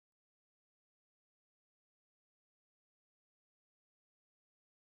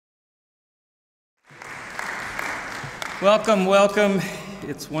Welcome, welcome.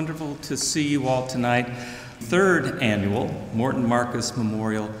 It's wonderful to see you all tonight. Third annual Morton Marcus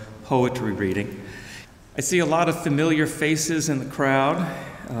Memorial Poetry Reading. I see a lot of familiar faces in the crowd,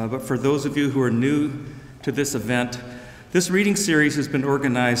 but for those of you who are new to this event, this reading series has been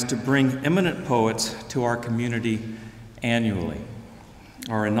organized to bring eminent poets to our community annually.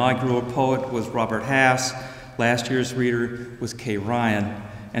 Our inaugural poet was Robert Hass, last year's reader was Kay Ryan,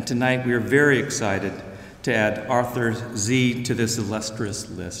 and tonight we are very excited to add Arthur Z. to this illustrious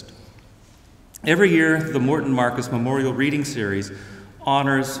list. Every year, the Morton Marcus Memorial Reading Series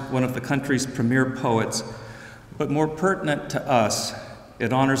honors one of the country's premier poets, but more pertinent to us,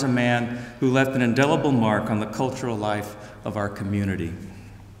 it honors a man who left an indelible mark on the cultural life of our community.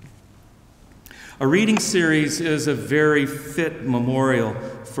 A reading series is a very fit memorial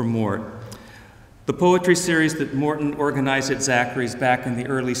for Mort. The poetry series that Morton organized at Zachary's back in the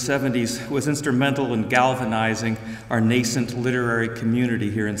early 70s was instrumental in galvanizing our nascent literary community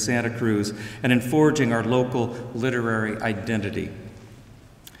here in Santa Cruz and in forging our local literary identity.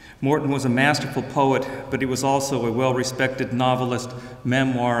 Morton was a masterful poet, but he was also a well-respected novelist,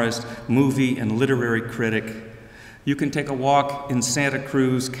 memoirist, movie, and literary critic. You can take a walk in Santa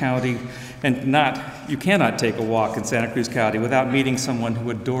Cruz County you cannot take a walk in Santa Cruz County without meeting someone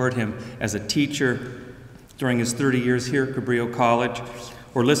who adored him as a teacher during his 30 years here at Cabrillo College,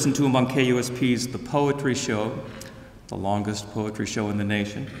 or listened to him on KUSP's The Poetry Show, the longest poetry show in the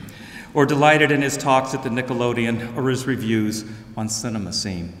nation, or delighted in his talks at the Nickelodeon or his reviews on Cinema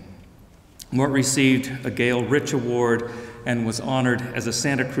Scene. Mort received a Gail Rich Award and was honored as a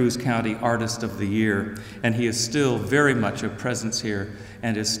Santa Cruz County Artist of the Year, and he is still very much a presence here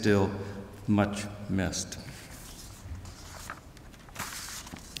and is still much missed.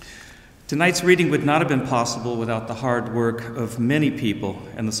 Tonight's reading would not have been possible without the hard work of many people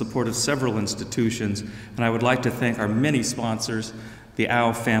and the support of several institutions, and I would like to thank our many sponsors, the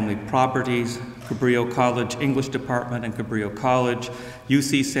Au Family Properties, Cabrillo College English Department and Cabrillo College,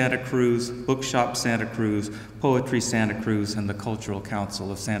 UC Santa Cruz, Bookshop Santa Cruz, Poetry Santa Cruz, and the Cultural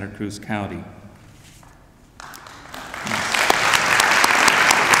Council of Santa Cruz County.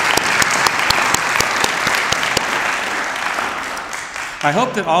 I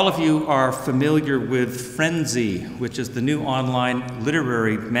hope that all of you are familiar with Frenzy, which is the new online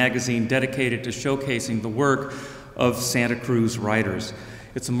literary magazine dedicated to showcasing the work of Santa Cruz writers.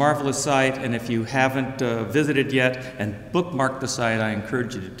 It's a marvelous site, and if you haven't visited yet and bookmarked the site, I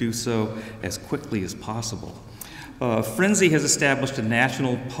encourage you to do so as quickly as possible. Frenzy has established a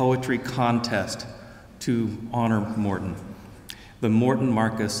national poetry contest to honor Morton, the Morton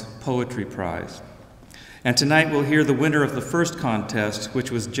Marcus Poetry Prize. And tonight we'll hear the winner of the first contest,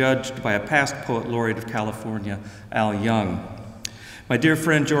 which was judged by a past poet laureate of California, Al Young. My dear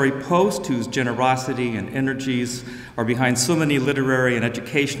friend Jory Post, whose generosity and energies are behind so many literary and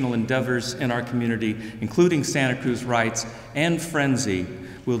educational endeavors in our community, including Santa Cruz Writes and Frenzy,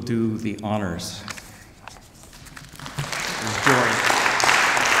 will do the honors. Jory.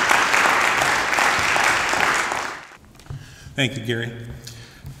 Thank you, Gary.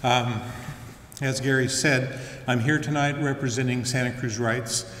 As Gary said, I'm here tonight representing Santa Cruz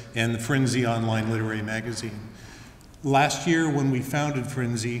Writes and the Frenzy online literary magazine. Last year, when we founded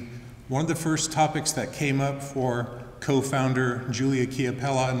Frenzy, one of the first topics that came up for co-founder Julia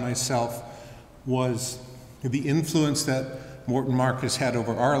Chiapella and myself was the influence that Morton Marcus had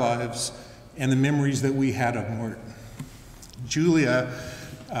over our lives and the memories that we had of Mort. Julia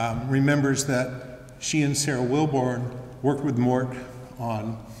remembers that she and Sarah Wilborn worked with Mort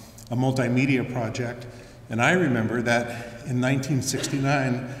on a multimedia project, and I remember that in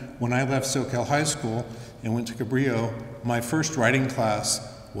 1969, when I left SoCal High School and went to Cabrillo, my first writing class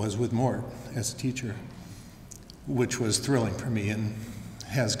was with Mort as a teacher, which was thrilling for me and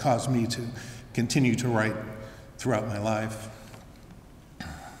has caused me to continue to write throughout my life.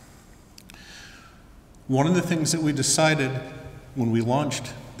 One of the things that we decided when we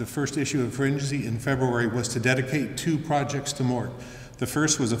launched the first issue of Frenzy in February was to dedicate 2 projects to Mort. The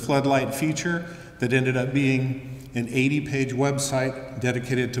first was a floodlight feature that ended up being an 80-page website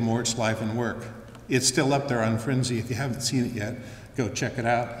dedicated to Mort's life and work. It's still up there on Frenzy. If you haven't seen it yet, go check it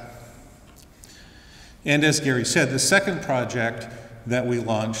out. And as Gary said, the second project that we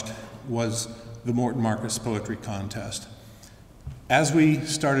launched was the Morton Marcus Poetry Contest. As we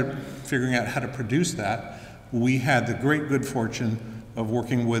started figuring out how to produce that, we had the great good fortune of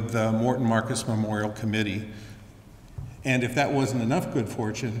working with the Morton Marcus Memorial Committee. And if that wasn't enough good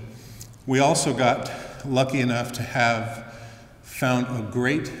fortune, we also got lucky enough to have found a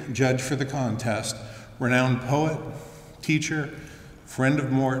great judge for the contest, renowned poet, teacher, friend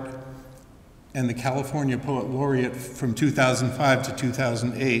of Mort, and the California Poet Laureate from 2005 to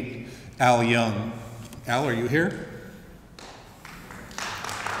 2008, Al Young. Al, are you here?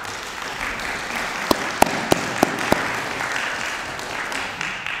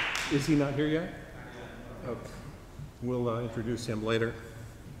 Is he not here yet? Okay. We'll introduce him later.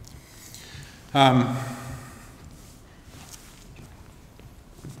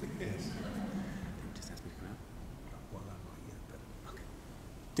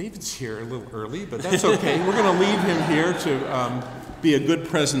 David's here a little early, but that's okay. We're going to leave him here to be a good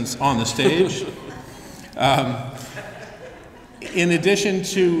presence on the stage. In addition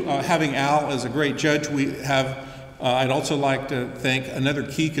to having Al as a great judge, we have, I'd also like to thank another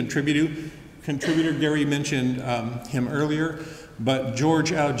key contributor. Gary mentioned him earlier, but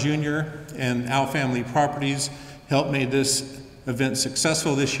George Al Jr. and Al Family Properties helped make this event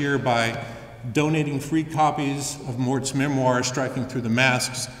successful this year by donating free copies of Mort's memoir, Striking Through the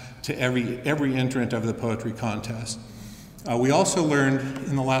Masks, to every entrant of the poetry contest. We also learned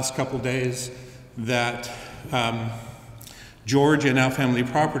in the last couple days that George and Al Family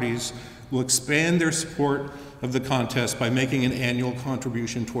Properties will expand their support of the contest by making an annual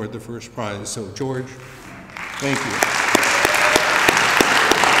contribution toward the first prize. So, George, thank you.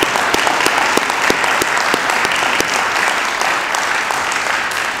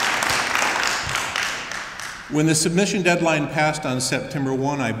 When the submission deadline passed on September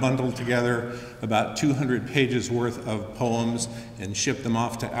 1, I bundled together about 200 pages worth of poems and shipped them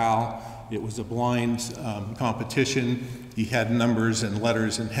off to Al. It was a blind competition. He had numbers and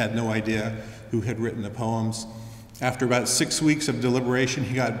letters and had no idea who had written the poems. After about 6 weeks of deliberation,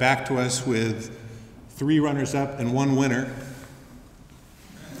 he got back to us with 3 runners-up and 1 winner.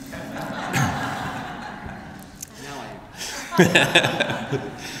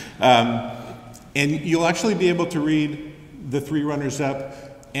 And you'll actually be able to read the 3 runners-up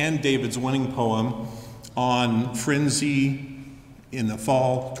and David's winning poem on Frenzy in the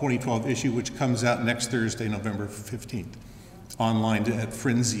fall 2012 issue, which comes out next Thursday, November 15th, online at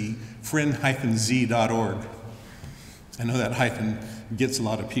friend-z.org. I know that hyphen gets a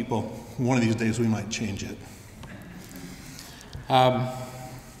lot of people. One of these days we might change it.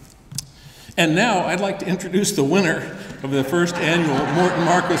 And now I'd like to introduce the winner of the first annual Morton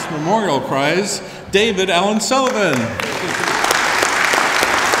Marcus Memorial Prize, David Allen Sullivan.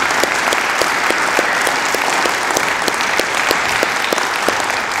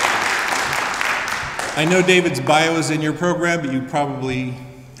 I know David's bio is in your program, but you probably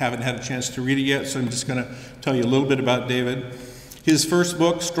haven't had a chance to read it yet, so I'm just going to tell you a little bit about David. His first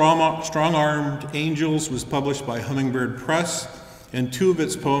book, Strong-Armed Angels, was published by Hummingbird Press, and 2 of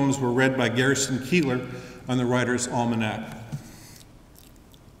its poems were read by Garrison Keillor on the Writer's Almanac.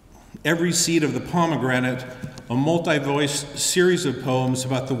 Every Seed of the Pomegranate, a multi-voice series of poems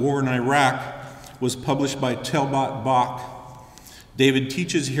about the war in Iraq, was published by Talbot Bach. David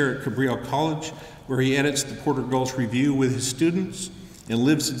teaches here at Cabrillo College, where he edits the Porter Gulch Review with his students and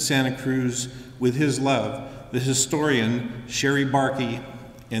lives in Santa Cruz with his love, the historian Sherry Barkey,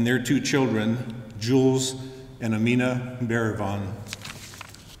 and their 2 children, Jules and Amina Baravan.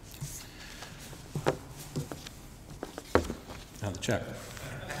 Now the check.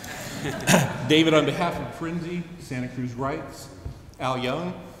 David, on behalf of Frenzy, Santa Cruz Writes, Al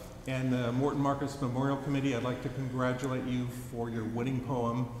Young, and the Morton Marcus Memorial Committee, I'd like to congratulate you for your winning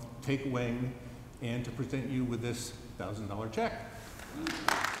poem, Take Wing, and to present you with this $1,000 check.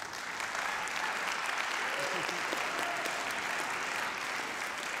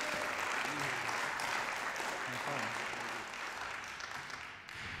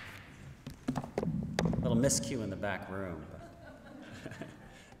 A little miscue in the back room.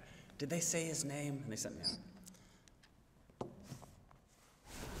 Did they say his name? And they sent me out.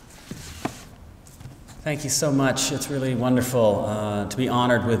 Thank you so much. It's really wonderful to be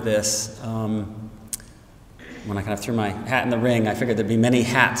honored with this. When I kind of threw my hat in the ring, I figured there'd be many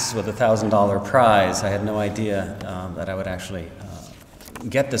hats with a $1,000 prize. I had no idea that I would actually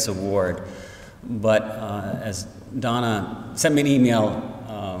get this award. But as Donna sent me an email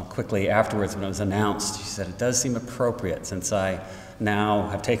quickly afterwards when it was announced, she said, it does seem appropriate since I now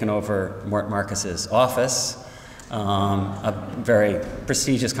have taken over Mort Marcus's office, a very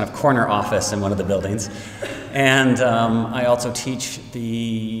prestigious kind of corner office in one of the buildings. And I also teach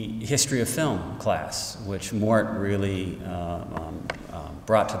the history of film class, which Mort really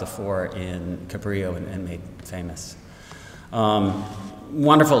brought to the fore in Cabrillo and made famous.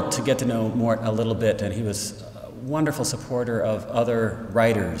 Wonderful to get to know Mort a little bit, and he was a wonderful supporter of other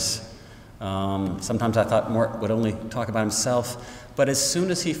writers. Sometimes I thought Mort would only talk about himself, but as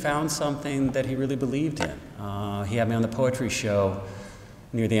soon as he found something that he really believed in, he had me on the poetry show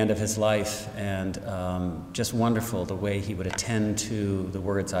near the end of his life, and just wonderful the way he would attend to the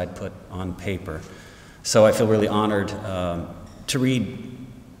words I'd put on paper. So I feel really honored to read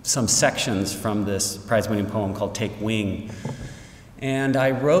some sections from this prize-winning poem called Take Wing. And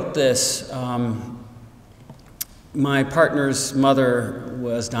I wrote this, my partner's mother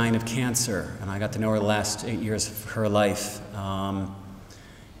was dying of cancer, and I got to know her the last 8 years of her life.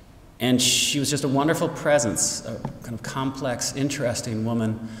 And she was just a wonderful presence, a kind of complex, interesting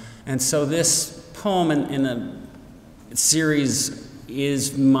woman. And so this poem in a series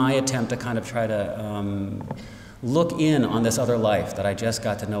is my attempt to kind of try to look in on this other life that I just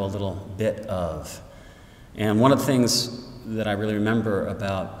got to know a little bit of. And one of the things that I really remember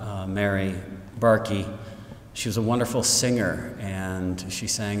about Mary Barkey, she was a wonderful singer, and she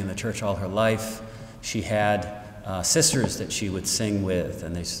sang in the church all her life. She had sisters that she would sing with,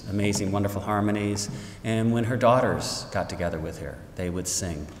 and these amazing, wonderful harmonies. And when her daughters got together with her, they would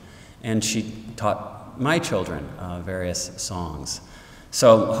sing. And she taught my children various songs.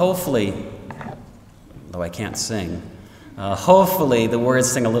 So hopefully, though I can't sing, hopefully the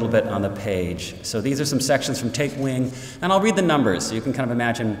words sing a little bit on the page. So these are some sections from Take Wing, and I'll read the numbers so you can kind of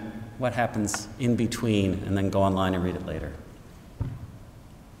imagine what happens in between, and then go online and read it later.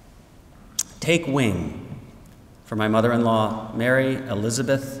 Take Wing. For my mother-in-law, Mary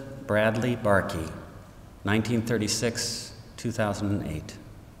Elizabeth Bradley Barkey, 1936-2008.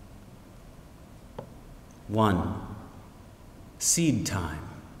 1. Seed time.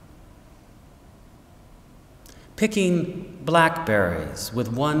 Picking blackberries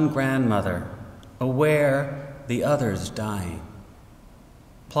with one grandmother, aware the other's dying.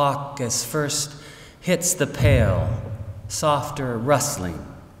 Pluck as first hits the pale, softer rustling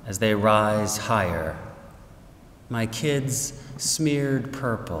as they rise higher. My kids smeared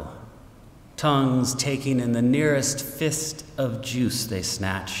purple, tongues taking in the nearest fist of juice they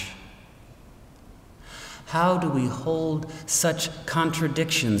snatch. How do we hold such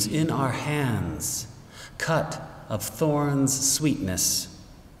contradictions in our hands, cut of thorns' sweetness?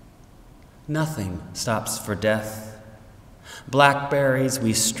 Nothing stops for death. Blackberries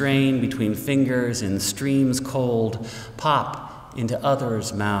we strain between fingers in streams cold, pop into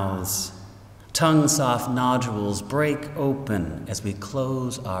others' mouths. Tongue-soft nodules break open as we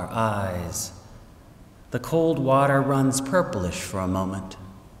close our eyes. The cold water runs purplish for a moment,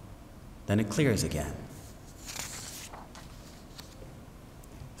 then it clears again.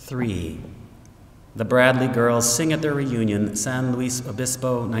 3. The Bradley girls sing at their reunion, San Luis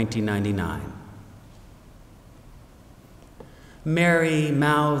Obispo, 1999. Mary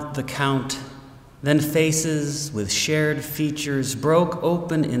mouthed the count, then faces with shared features broke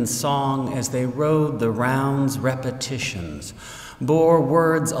open in song as they rode the round's repetitions, bore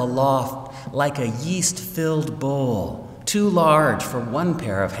words aloft like a yeast-filled bowl, too large for one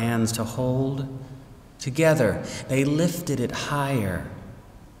pair of hands to hold. Together, they lifted it higher.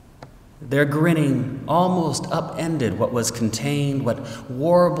 Their grinning almost upended what was contained, what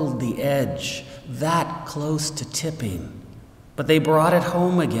warbled the edge, that close to tipping. But they brought it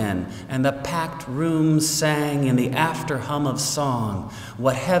home again, and the packed rooms sang in the after hum of song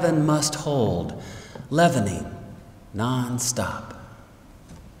what heaven must hold, leavening non-stop.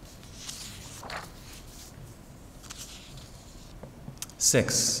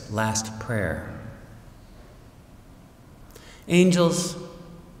 Six, last prayer. Angels,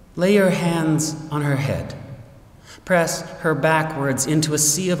 lay your hands on her head. Press her backwards into a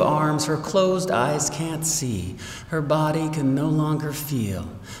sea of arms her closed eyes can't see. Her body can no longer feel,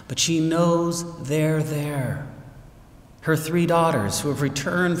 but she knows they're there. Her 3 daughters who have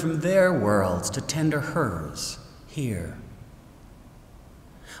returned from their worlds to tender hers here.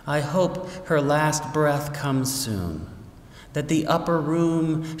 I hope her last breath comes soon, that the upper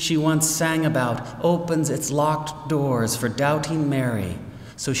room she once sang about opens its locked doors for doubting Mary,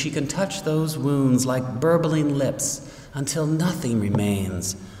 so she can touch those wounds like burbling lips until nothing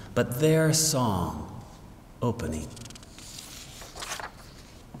remains but their song opening.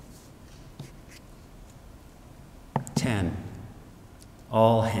 Ten,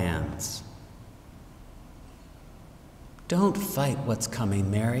 all hands. Don't fight what's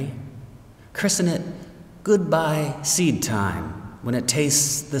coming, Mary. Christen it goodbye seed time when it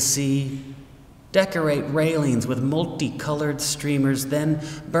tastes the sea. Decorate railings with multicolored streamers, then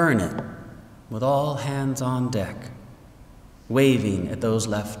burn it with all hands on deck, waving at those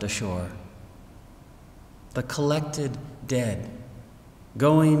left ashore. The collected dead,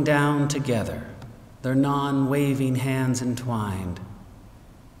 going down together, their non-waving hands entwined.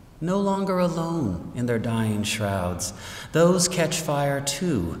 No longer alone in their dying shrouds. Those catch fire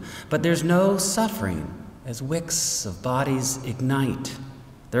too, but there's no suffering as wicks of bodies ignite.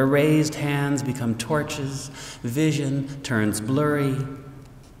 Their raised hands become torches, vision turns blurry.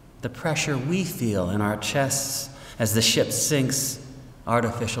 The pressure we feel in our chests as the ship sinks,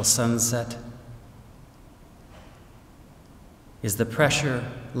 artificial sunset, is the pressure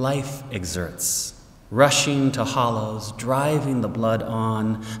life exerts, rushing to hollows, driving the blood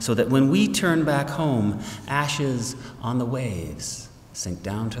on, so that when we turn back home, ashes on the waves sink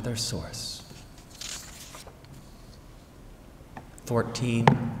down to their source. 14,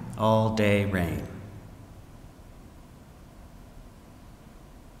 all-day rain.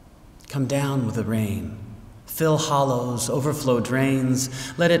 Come down with the rain. Fill hollows, overflow drains.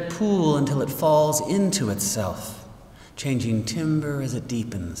 Let it pool until it falls into itself, changing timber as it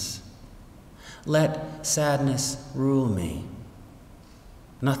deepens. Let sadness rule me.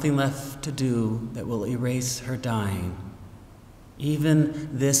 Nothing left to do that will erase her dying. Even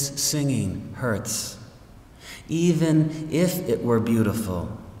this singing hurts. Even if it were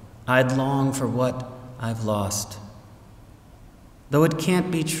beautiful, I'd long for what I've lost. Though it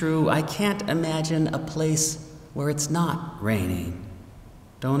can't be true, I can't imagine a place where it's not raining.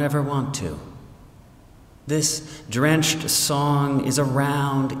 Don't ever want to. This drenched song is a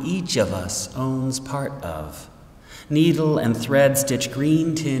round each of us owns part of. Needle and thread stitch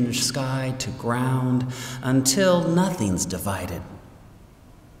green-tinged sky to ground until nothing's divided.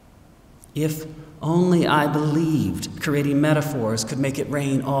 If only I believed creating metaphors could make it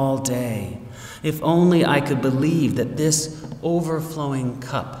rain all day. If only I could believe that this overflowing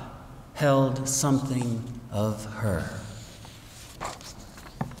cup held something of her.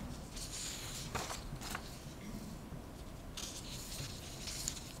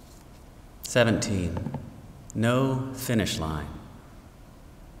 "17, no finish line.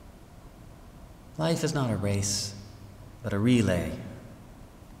 Life is not a race, but a relay.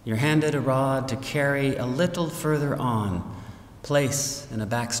 You're handed a rod to carry a little further on, place in a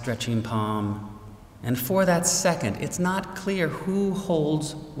backstretching palm, and for that second, it's not clear who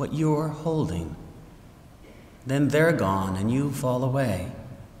holds what you're holding. Then they're gone and you fall away.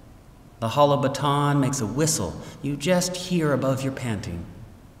 The hollow baton makes a whistle you just hear above your panting.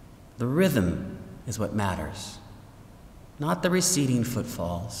 The rhythm is what matters, not the receding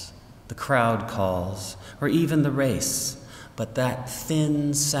footfalls, the crowd calls, or even the race, but that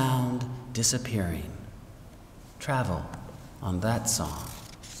thin sound disappearing. Travel on that song."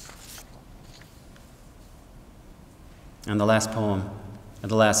 And the last poem,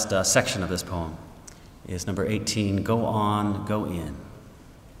 the last section of this poem is number 18, "Go On, Go In."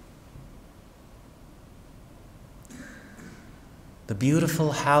 The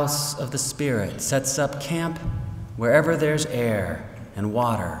beautiful house of the Spirit sets up camp wherever there's air and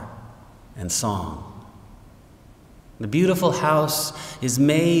water and song. The beautiful house is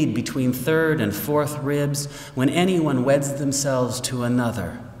made between third and fourth ribs when anyone weds themselves to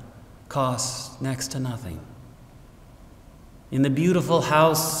another. Costs next to nothing. In the beautiful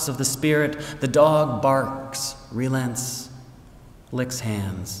house of the Spirit, the dog barks, relents, licks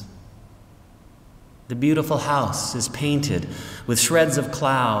hands. The beautiful house is painted with shreds of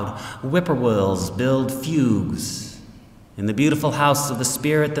cloud. Whippoorwills build fugues. In the beautiful house of the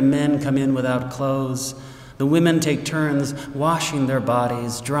Spirit, the men come in without clothes. The women take turns washing their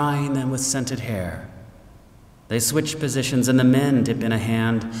bodies, drying them with scented hair. They switch positions, and the men dip in a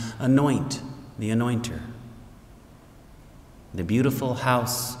hand, anoint the anointer. The beautiful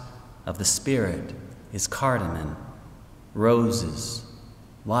house of the Spirit is cardamom, roses,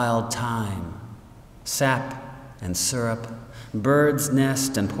 wild thyme, sap and syrup, bird's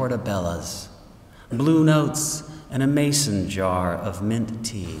nest and portobellas, blue notes and a mason jar of mint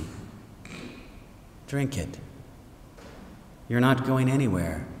tea. Drink it. You're not going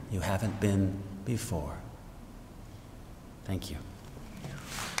anywhere you haven't been before. Thank you.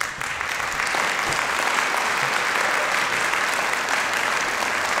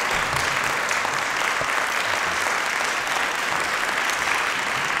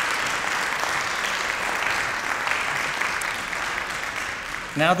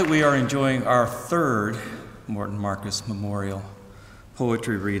 Now that we are enjoying our third Morton Marcus Memorial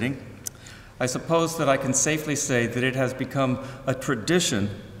poetry reading, I suppose that I can safely say that it has become a tradition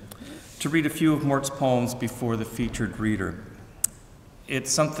to read a few of Mort's poems before the featured reader.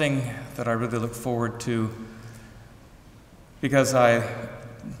 It's something that I really look forward to because I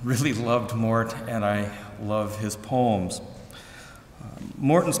really loved Mort and I love his poems.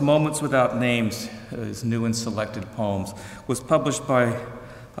 Morton's Moments Without Names, his new and selected poems, was published by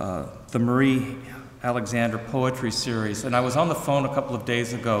the Marie Alexander Poetry Series, and I was on the phone a couple of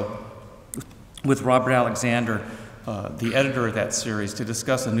days ago with Robert Alexander, the editor of that series, to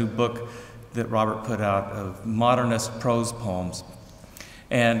discuss a new book that Robert put out of modernist prose poems.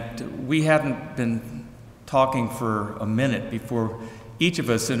 And we hadn't been talking for a minute before each of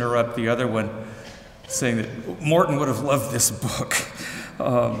us interrupt the other one, saying that Morton would have loved this book.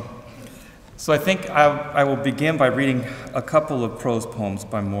 So I think I will begin by reading a couple of prose poems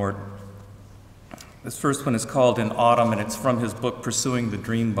by Morton. This first one is called In Autumn, and it's from his book Pursuing the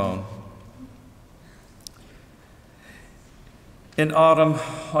Dreambone. In autumn,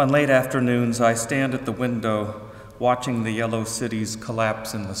 on late afternoons, I stand at the window watching the yellow cities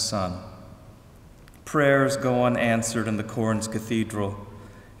collapse in the sun. Prayers go unanswered in the corn's cathedral,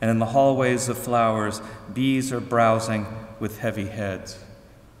 and in the hallways of flowers, bees are browsing with heavy heads.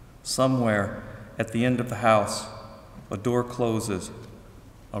 Somewhere at the end of the house, a door closes,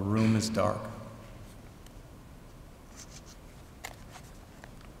 a room is dark.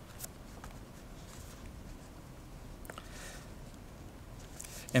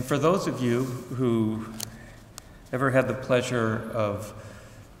 And for those of you who ever had the pleasure of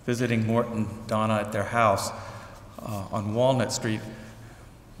visiting Morton and Donna at their house on Walnut Street,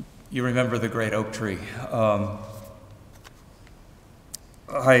 you remember the great oak tree.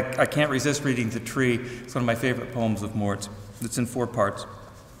 I can't resist reading The Tree. It's one of my favorite poems of Mort's. It's in 4 parts.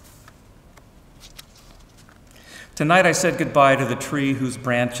 Tonight I said goodbye to the tree whose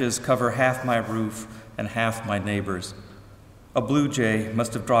branches cover half my roof and half my neighbor's. A blue jay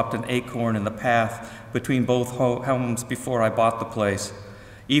must have dropped an acorn in the path between both homes before I bought the place,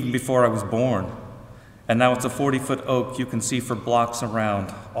 even before I was born. And now it's a 40-foot oak you can see for blocks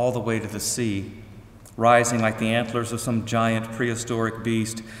around, all the way to the sea, rising like the antlers of some giant prehistoric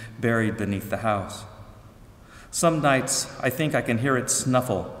beast buried beneath the house. Some nights I think I can hear it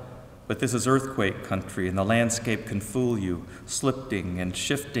snuffle, but this is earthquake country, and the landscape can fool you, slipping and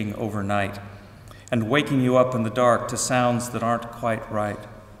shifting overnight, and waking you up in the dark to sounds that aren't quite right.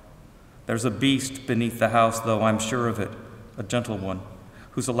 There's a beast beneath the house, though, I'm sure of it, a gentle one,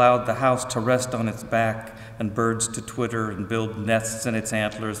 who's allowed the house to rest on its back and birds to twitter and build nests in its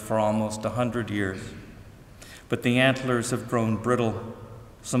antlers for almost 100 years. But the antlers have grown brittle.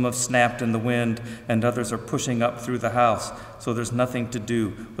 Some have snapped in the wind, and others are pushing up through the house, so there's nothing to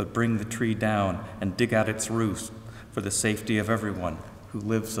do but bring the tree down and dig out its roots for the safety of everyone who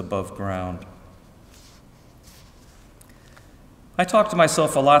lives above ground. I talk to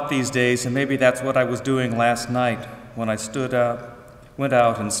myself a lot these days, and maybe that's what I was doing last night when I went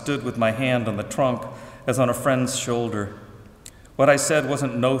out and stood with my hand on the trunk as on a friend's shoulder. What I said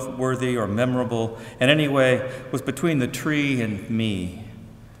wasn't noteworthy or memorable, and anyway was between the tree and me.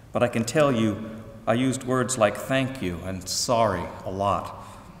 But I can tell you, I used words like thank you and sorry a lot.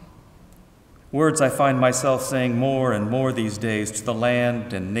 Words I find myself saying more and more these days to the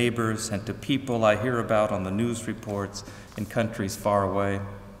land and neighbors and to people I hear about on the news reports in countries far away.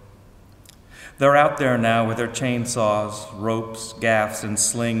 They're out there now with their chainsaws, ropes, gaffs, and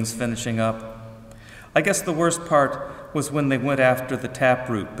slings finishing up. I guess the worst part was when they went after the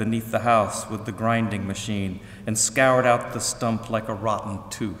taproot beneath the house with the grinding machine and scoured out the stump like a rotten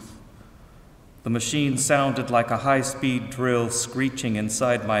tooth. The machine sounded like a high-speed drill screeching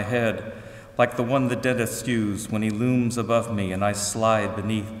inside my head, like the one the dentist used when he looms above me and I slide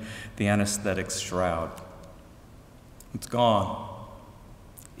beneath the anesthetic's shroud. It's gone.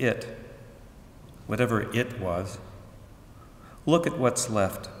 Whatever it was. Look at what's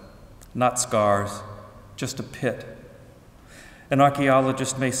left. Not scars, just a pit. An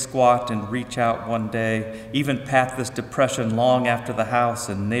archaeologist may squat and reach out one day, even pat this depression long after the house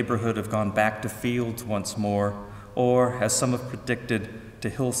and neighborhood have gone back to fields once more, or, as some have predicted, to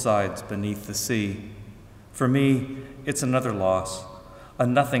hillsides beneath the sea. For me, it's another loss, a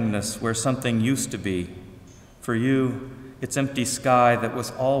nothingness where something used to be. For you, it's empty sky that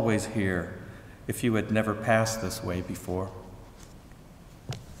was always here, if you had never passed this way before.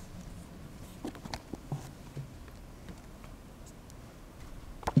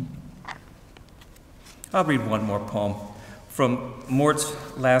 I'll read one more poem from Mort's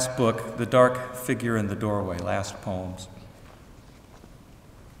last book, The Dark Figure in the Doorway, Last Poems.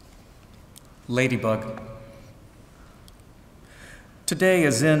 Ladybug. Today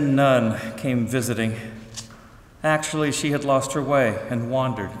a Zen nun came visiting. Actually, she had lost her way and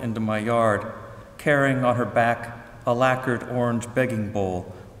wandered into my yard, carrying on her back a lacquered orange begging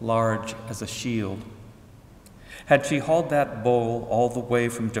bowl, large as a shield. Had she hauled that bowl all the way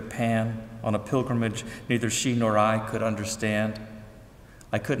from Japan on a pilgrimage neither she nor I could understand?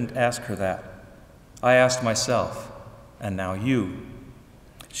 I couldn't ask her that. I asked myself, and now you.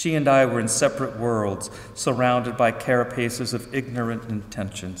 She and I were in separate worlds, surrounded by carapaces of ignorant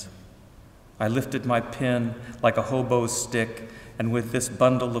intentions. I lifted my pen like a hobo's stick, and with this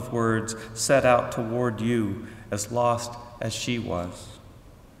bundle of words set out toward you, as lost as she was.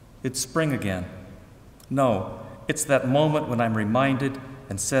 It's spring again. No, it's that moment when I'm reminded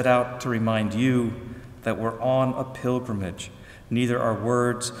and set out to remind you that we're on a pilgrimage neither our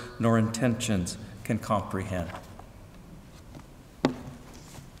words nor intentions can comprehend.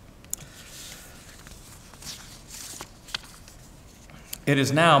 It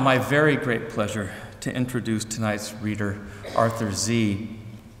is now my very great pleasure to introduce tonight's reader, Arthur Z.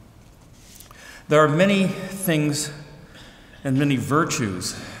 There are many things and many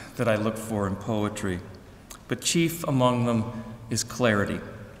virtues that I look for in poetry, but chief among them is clarity.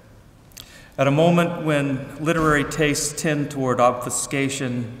 At a moment when literary tastes tend toward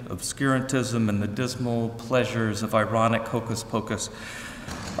obfuscation, obscurantism, and the dismal pleasures of ironic hocus pocus,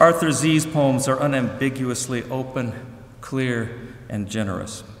 Arthur Z's poems are unambiguously open, clear, and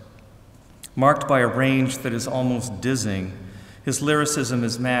generous. Marked by a range that is almost dizzying, his lyricism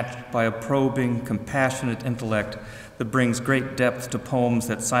is matched by a probing, compassionate intellect that brings great depth to poems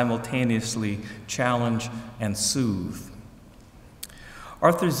that simultaneously challenge and soothe.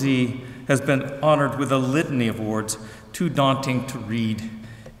 Arthur Z has been honored with a litany of awards too daunting to read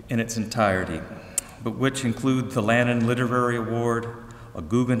in its entirety, but which include the Lannan Literary Award, a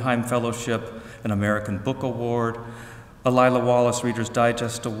Guggenheim Fellowship, an American Book Award, a Lila Wallace Reader's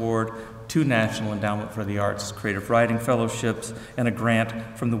Digest Award, 2 National Endowment for the Arts Creative Writing Fellowships, and a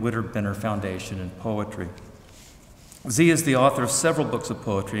grant from the Witter-Benner Foundation in Poetry. Z is the author of several books of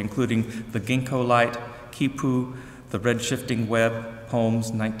poetry, including The Ginkgo Light, Kipu, The Red Shifting Web,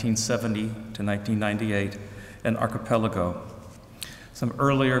 Poems 1970 to 1998, and Archipelago. Some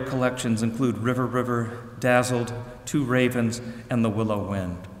earlier collections include River River, Dazzled, 2 Ravens, and The Willow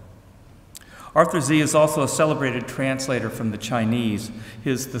Wind. Arthur Z is also a celebrated translator from the Chinese.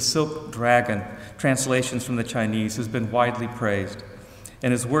 His The Silk Dragon, translations from the Chinese, has been widely praised,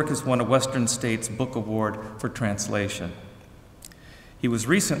 and his work has won a Western States Book Award for translation. He was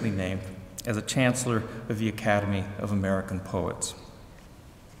recently named as a Chancellor of the Academy of American Poets.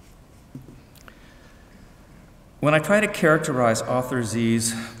 When I try to characterize Arthur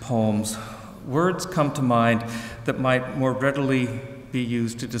Z's poems, words come to mind that might more readily be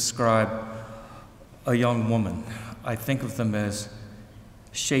used to describe a young woman. I think of them as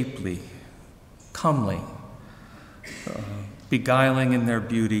shapely, comely, beguiling in their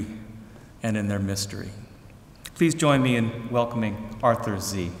beauty and in their mystery. Please join me in welcoming Arthur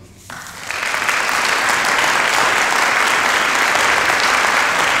Z.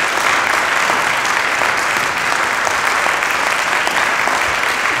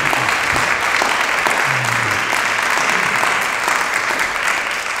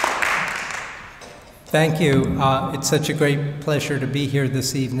 Thank you. It's such a great pleasure to be here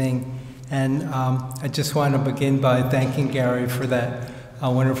this evening. And I just want to begin by thanking Gary for that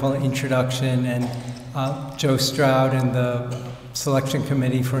wonderful introduction, and Joe Stroud and the selection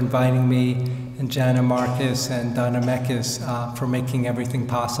committee for inviting me, and Jana Marcus and Donna Meckes for making everything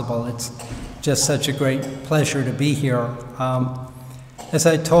possible. It's just such a great pleasure to be here. As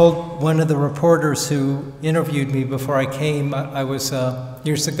I told one of the reporters who interviewed me before I came, I was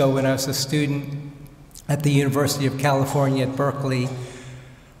years ago when I was a student at the University of California at Berkeley,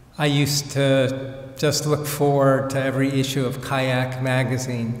 I used to just look forward to every issue of Kayak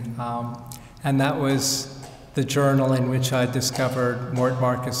magazine. And that was the journal in which I discovered Mort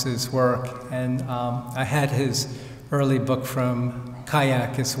Marcus's work. And I had his early book from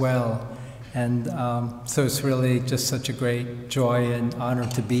Kayak as well. And so it's really just such a great joy and honor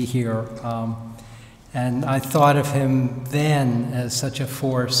to be here. And I thought of him then as such a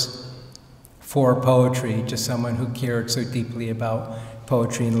force for poetry, just someone who cared so deeply about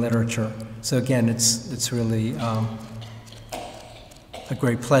poetry and literature. So again, it's really a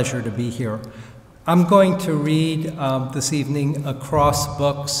great pleasure to be here. I'm going to read this evening across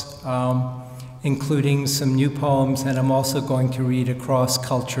books, including some new poems, and I'm also going to read across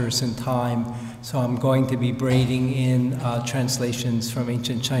cultures and time. So I'm going to be braiding in translations from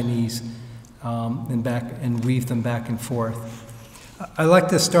ancient Chinese and weave them back and forth. I'd like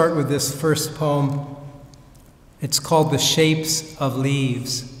to start with this first poem. It's called The Shapes of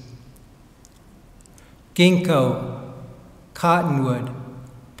Leaves. Ginkgo, cottonwood,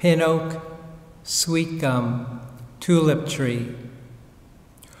 pin oak, sweet gum, tulip tree.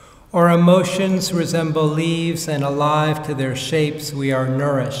 Our emotions resemble leaves, and alive to their shapes we are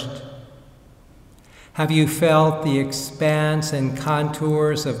nourished. Have you felt the expanse and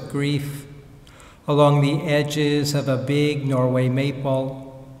contours of grief along the edges of a big Norway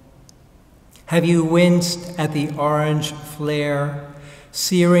maple? Have you winced at the orange flare,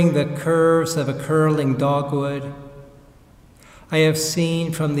 searing the curves of a curling dogwood? I have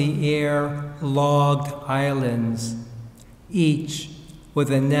seen from the air logged islands, each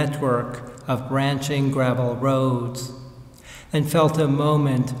with a network of branching gravel roads, and felt a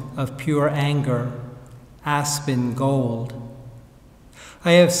moment of pure anger, aspen gold.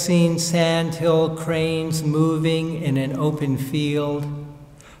 I have seen sandhill cranes moving in an open field,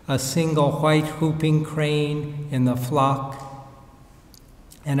 a single white whooping crane in the flock,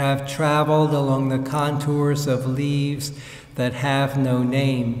 and I've traveled along the contours of leaves that have no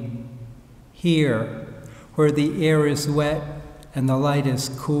name. Here, where the air is wet and the light is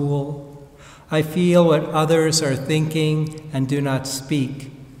cool, I feel what others are thinking and do not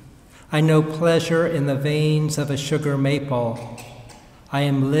speak. I know pleasure in the veins of a sugar maple. I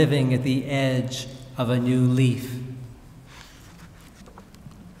am living at the edge of a new leaf.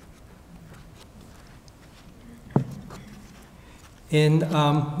 In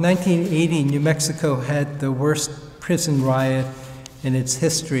 1980, New Mexico had the worst prison riot in its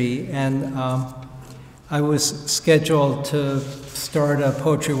history, and I was scheduled to start a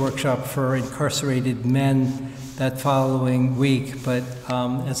poetry workshop for incarcerated men that following week, but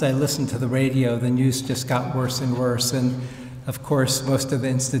as I listened to the radio, the news just got worse and worse, and of course, most of the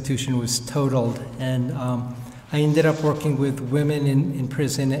institution was totaled, and I ended up working with women in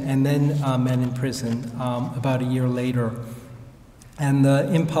prison and then men in prison about a year later. And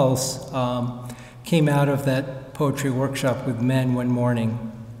the impulse came out of that poetry workshop with men one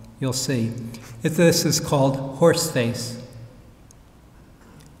morning. You'll see. This is called Horseface.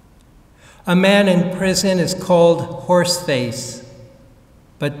 A man in prison is called Horseface,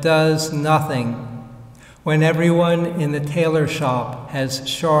 but does nothing when everyone in the tailor shop has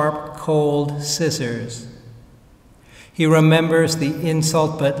sharp, cold scissors. He remembers the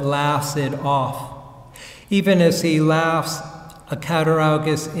insult but laughs it off. Even as he laughs, a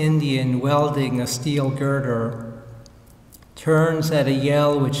Cattaraugus Indian welding a steel girder turns at a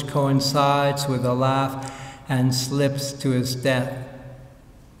yell which coincides with a laugh and slips to his death.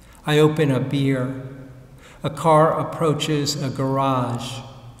 I open a beer. A car approaches a garage.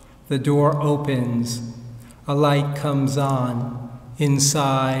 The door opens. A light comes on.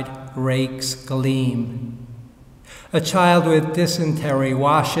 Inside, rakes gleam. A child with dysentery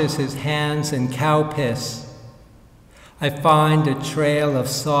washes his hands in cow piss. I find a trail of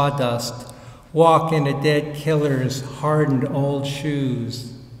sawdust, walk in a dead killer's hardened old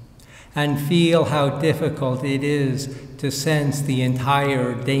shoes, and feel how difficult it is to sense the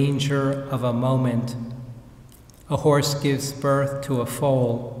entire danger of a moment. A horse gives birth to a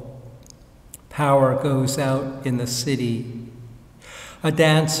foal. Power goes out in the city. A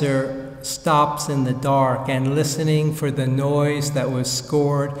dancer stops in the dark and, listening for the noise that was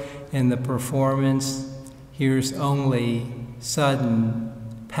scored in the performance, hears only sudden,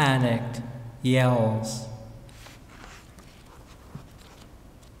 panicked yells.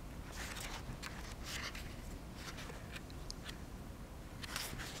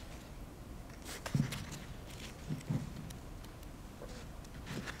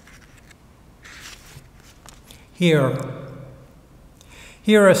 Here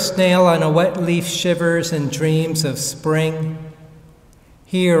a snail on a wet leaf shivers and dreams of spring.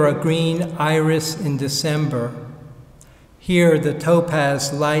 Here a green iris in December. Here the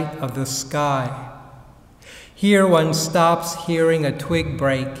topaz light of the sky. Here one stops hearing a twig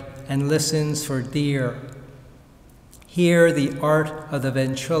break and listens for deer. Here the art of the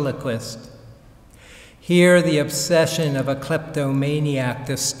ventriloquist. Here the obsession of a kleptomaniac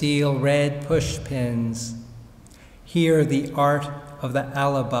to steal red pushpins. Here the art of the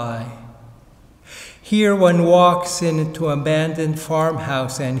alibi. Here one walks into an abandoned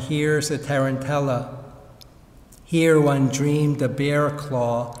farmhouse and hears a tarantella. Here one dreamed a bear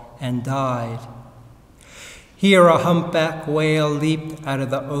claw and died. Here a humpback whale leaped out of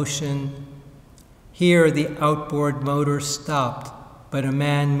the ocean. Here the outboard motor stopped, but a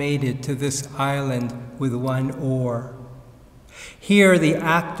man made it to this island with one oar. Here the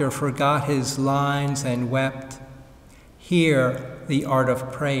actor forgot his lines and wept. Here the art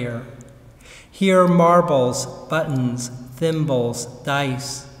of prayer. Here marbles, buttons, thimbles,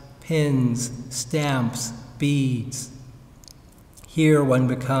 dice, pins, stamps, beads. Here one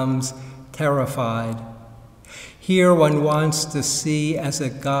becomes terrified. Here one wants to see as a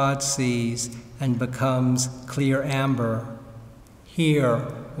god sees and becomes clear amber. Here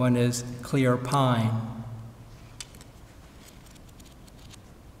one is clear pine.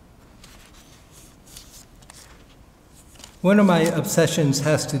 One of my obsessions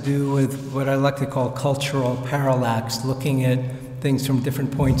has to do with what I like to call cultural parallax, looking at things from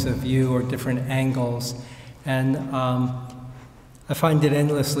different points of view or different angles. And I find it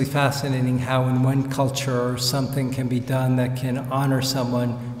endlessly fascinating how in one culture something can be done that can honor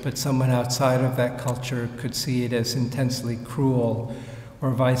someone, but someone outside of that culture could see it as intensely cruel.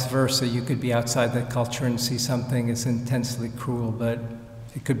 or vice versa. You could be outside that culture and see something as intensely cruel, but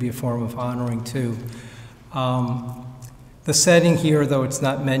it could be a form of honoring too. The setting here, though it's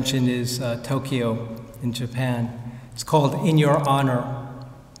not mentioned, is Tokyo in Japan. It's called In Your Honor.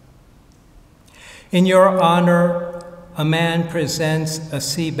 In your honor, a man presents a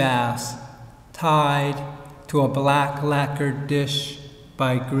sea bass tied to a black lacquered dish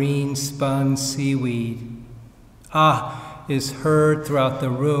by green spun seaweed. Ah is heard throughout the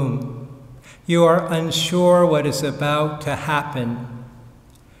room. You are unsure what is about to happen.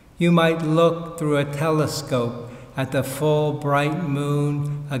 You might look through a telescope at the full bright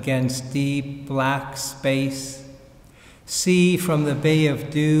moon against deep black space. See from the Bay of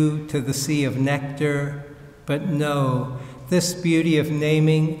Dew to the Sea of Nectar, but no, this beauty of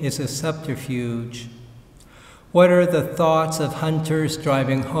naming is a subterfuge. What are the thoughts of hunters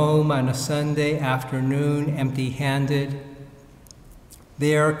driving home on a Sunday afternoon empty-handed?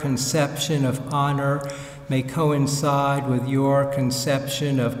 Their conception of honor may coincide with your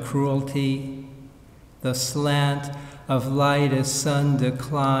conception of cruelty. The slant of light as sun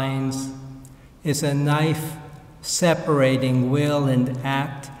declines is a knife separating will and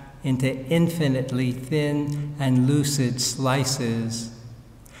act into infinitely thin and lucid slices.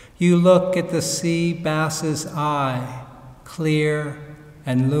 You look at the sea bass's eye, clear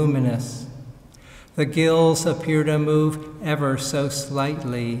and luminous. The gills appear to move ever so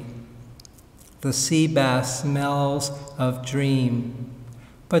slightly. The sea bass smells of dream,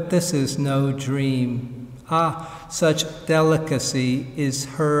 but this is no dream. Ah, such delicacy is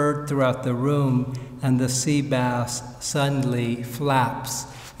heard throughout the room, and the sea bass suddenly flaps.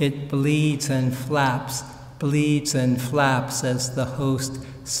 It bleeds and flaps as the host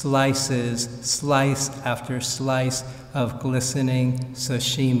slices slice after slice of glistening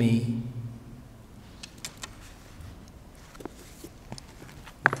sashimi.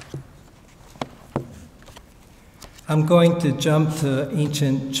 I'm going to jump to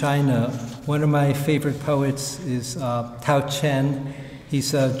ancient China. One of my favorite poets is Tao Chen.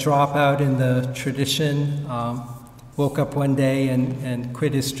 He's a dropout in the tradition. Woke up one day and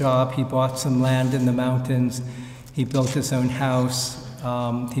quit his job. He bought some land in the mountains. He built his own house.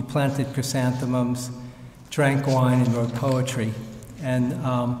 He planted chrysanthemums, drank wine, and wrote poetry. And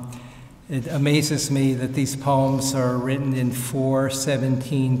it amazes me that these poems are written in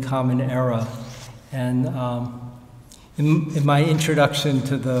 417 Common Era. And in my introduction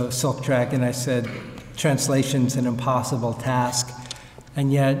to the Silk Dragon, I said, translation's an impossible task.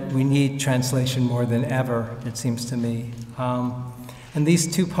 And yet, we need translation more than ever, it seems to me. And these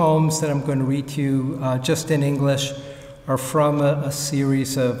two poems that I'm going to read to you, just in English, are from a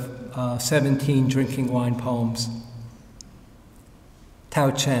series of 17 drinking wine poems.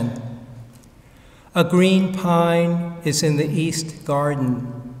 Tao Chen. A green pine is in the east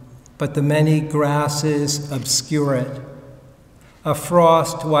garden, but the many grasses obscure it. A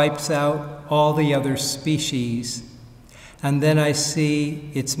frost wipes out all the other species, and then I see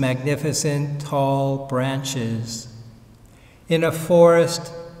its magnificent tall branches. In a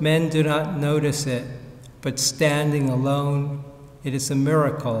forest, men do not notice it, but standing alone, it is a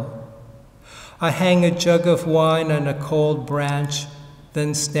miracle. I hang a jug of wine on a cold branch,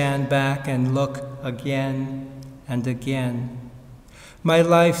 then stand back and look again and again. My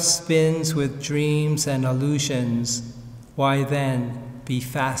life spins with dreams and illusions. Why then be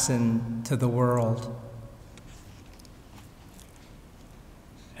fastened to the world?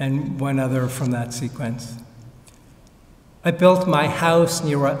 And one other from that sequence. I built my house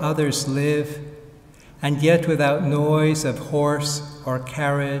near where others live, and yet without noise of horse or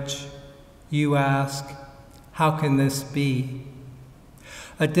carriage. You ask, how can this be?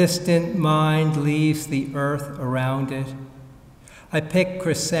 A distant mind leaves the earth around it. I pick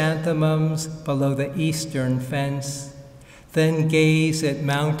chrysanthemums below the eastern fence, then gaze at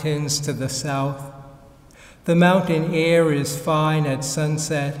mountains to the south. The mountain air is fine at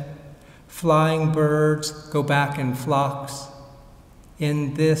sunset. Flying birds go back in flocks.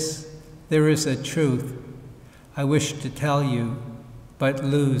 In this, there is a truth I wish to tell you, but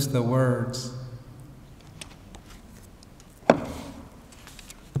lose the words.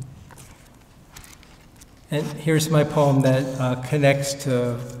 And here's my poem that connects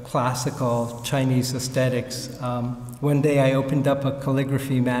to classical Chinese aesthetics. One day I opened up a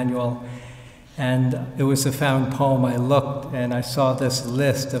calligraphy manual, and it was a found poem. I looked and I saw this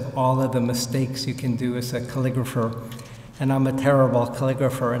list of all of the mistakes you can do as a calligrapher. And I'm a terrible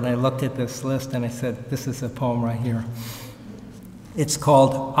calligrapher, and I looked at this list and I said, this is a poem right here. It's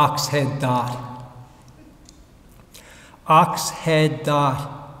called Oxhead Dot. Oxhead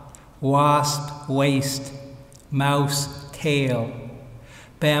dot, wasp waist, mouse tail,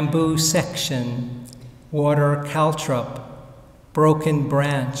 bamboo section, water caltrop, broken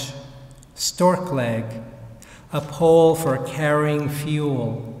branch, stork leg, a pole for carrying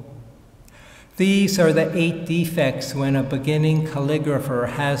fuel. These are the 8 defects when a beginning calligrapher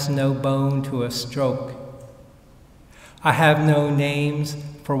has no bone to a stroke. I have no names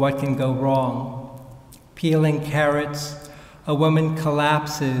for what can go wrong. Peeling carrots, a woman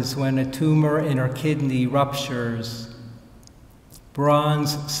collapses when a tumor in her kidney ruptures.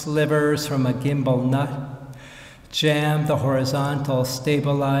 Bronze slivers from a gimbal nut jam the horizontal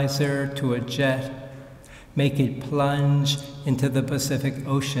stabilizer to a jet, make it plunge into the Pacific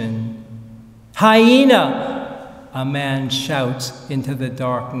Ocean. Hyena! A man shouts into the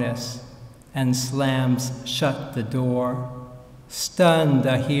darkness and slams shut the door. Stunned,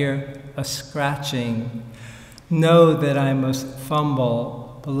 I hear a scratching. Know that I must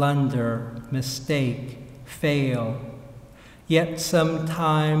fumble, blunder, mistake, fail. Yet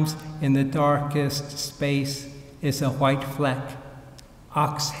sometimes in the darkest space is a white fleck,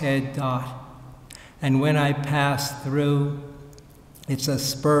 oxhead dot. And when I pass through, it's a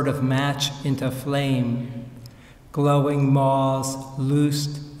spurt of match into flame, glowing moths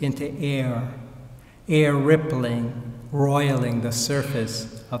loosed into air, air rippling, roiling the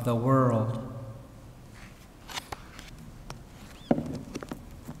surface of the world.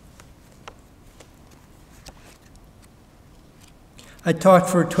 I taught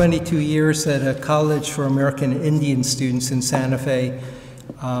for 22 years at a college for American Indian students in Santa Fe,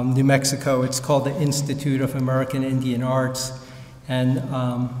 New Mexico. It's called the Institute of American Indian Arts. And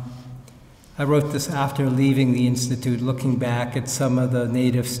I wrote this after leaving the Institute, looking back at some of the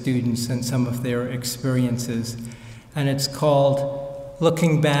Native students and some of their experiences. And it's called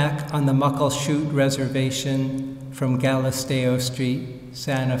Looking Back on the Muckleshoot Reservation from Galisteo Street,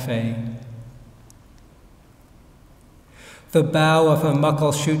 Santa Fe. The bow of a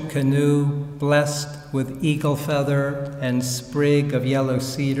muckleshoot canoe, blessed with eagle feather and sprig of yellow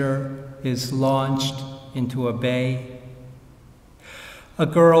cedar, is launched into a bay. A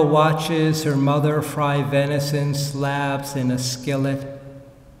girl watches her mother fry venison slabs in a skillet.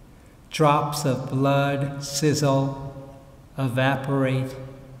 Drops of blood sizzle, evaporate.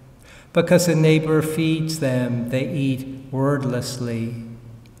 Because a neighbor feeds them, they eat wordlessly.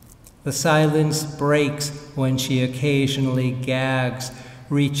 The silence breaks when she occasionally gags,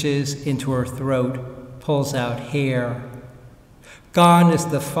 reaches into her throat, pulls out hair. Gone is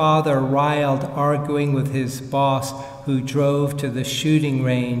the father, riled, arguing with his boss, who drove to the shooting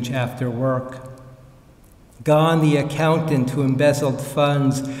range after work. Gone the accountant who embezzled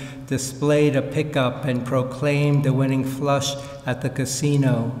funds, displayed a pickup, and proclaimed the winning flush at the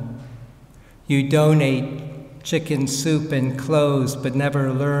casino. You donate chicken soup and clothes, but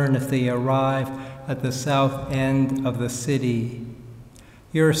never learn if they arrive at the south end of the city.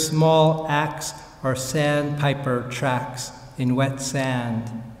 Your small acts are sandpiper tracks in wet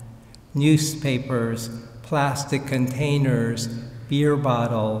sand, newspapers, plastic containers, beer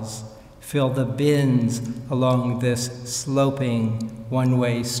bottles fill the bins along this sloping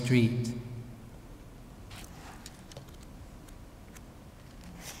one-way street.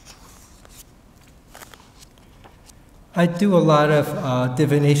 I do a lot of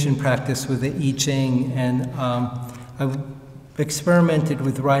divination practice with the I Ching, and I've experimented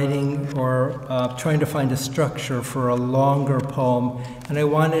with writing or trying to find a structure for a longer poem, and I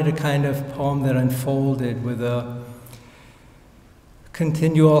wanted a kind of poem that unfolded with a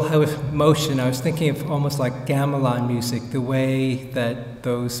continual motion. I was thinking of almost like gamelan music, the way that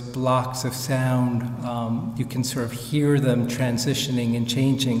those blocks of sound, you can sort of hear them transitioning and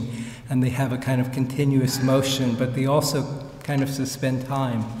changing, and they have a kind of continuous motion, but they also kind of suspend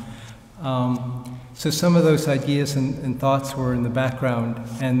time. So some of those ideas and thoughts were in the background,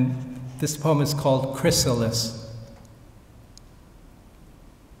 and this poem is called Chrysalis.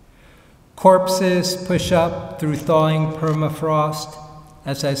 Corpses push up through thawing permafrost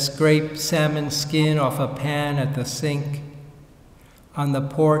as I scrape salmon skin off a pan at the sink. On the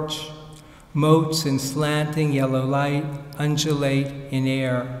porch, motes in slanting yellow light undulate in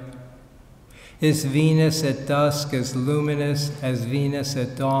air. Is Venus at dusk as luminous as Venus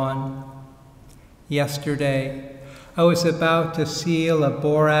at dawn? Yesterday, I was about to seal a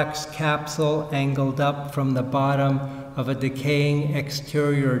borax capsule angled up from the bottom of a decaying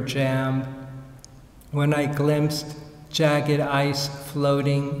exterior jam when I glimpsed jagged ice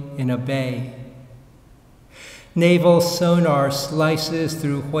floating in a bay. Naval sonar slices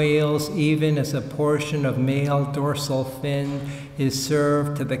through whales even as a portion of male dorsal fin is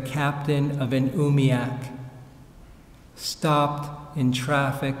served to the captain of an umiak. Stopped in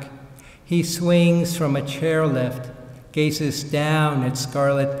traffic, he swings from a chairlift, gazes down at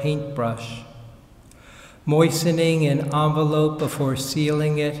scarlet paintbrush. Moistening an envelope before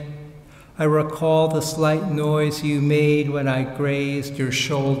sealing it, I recall the slight noise you made when I grazed your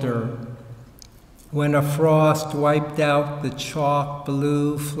shoulder, when a frost wiped out the chalk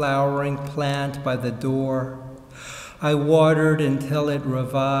blue flowering plant by the door. I watered until it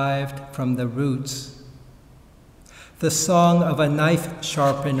revived from the roots. The song of a knife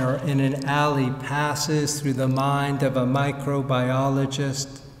sharpener in an alley passes through the mind of a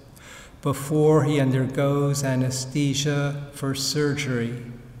microbiologist before he undergoes anesthesia for surgery.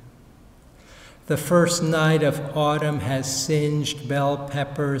 The first night of autumn has singed bell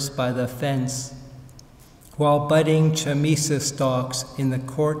peppers by the fence, while budding chamisa stalks in the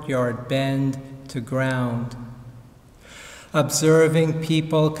courtyard bend to ground. Observing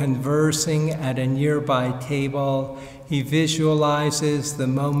people conversing at a nearby table, he visualizes the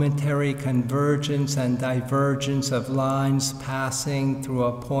momentary convergence and divergence of lines passing through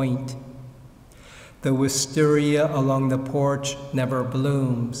a point. The wisteria along the porch never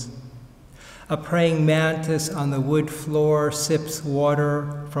blooms. A praying mantis on the wood floor sips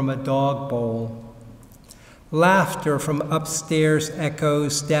water from a dog bowl. Laughter from upstairs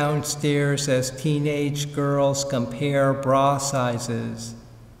echoes downstairs as teenage girls compare bra sizes.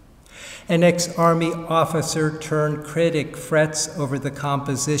 An ex-Army officer turned critic frets over the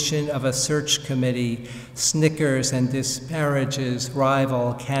composition of a search committee, snickers and disparages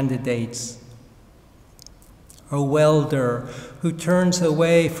rival candidates. A welder who turns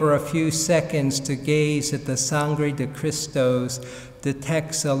away for a few seconds to gaze at the Sangre de Cristos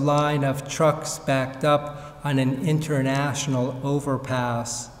detects a line of trucks backed up on an international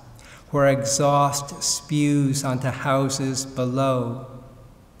overpass where exhaust spews onto houses below.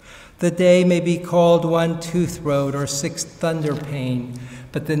 The day may be called One Tooth Road or Sixth Thunder Pane,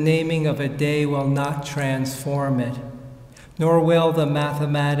 but the naming of a day will not transform it, nor will the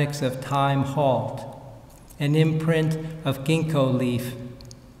mathematics of time halt. An imprint of ginkgo leaf,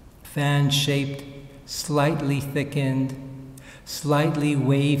 fan-shaped, slightly thickened, slightly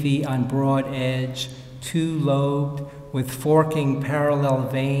wavy on broad edge, two-lobed, with forking parallel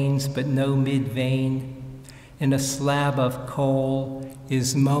veins but no mid-vein, in a slab of coal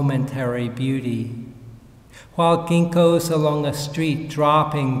is momentary beauty. While ginkgos along a street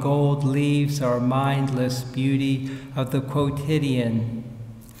dropping gold leaves are mindless beauty of the quotidian.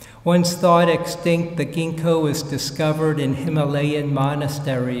 Once thought extinct, the ginkgo was discovered in Himalayan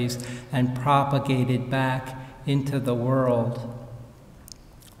monasteries and propagated back into the world.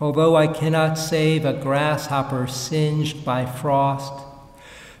 Although I cannot save a grasshopper singed by frost,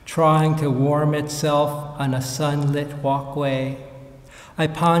 trying to warm itself on a sunlit walkway, I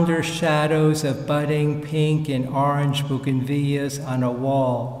ponder shadows of budding pink and orange bougainvilleas on a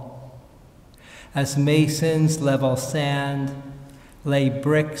wall. As masons level sand, lay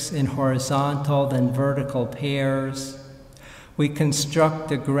bricks in horizontal then vertical pairs, we construct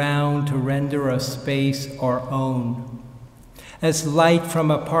the ground to render a space our own. As light from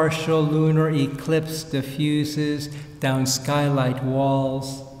a partial lunar eclipse diffuses down skylight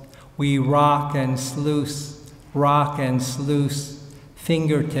walls, we rock and sluice,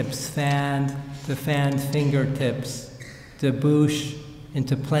 fingertips fanned to fanned fingertips, debouche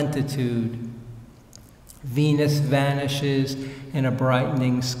into plentitude. Venus vanishes in a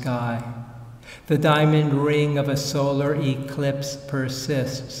brightening sky. The diamond ring of a solar eclipse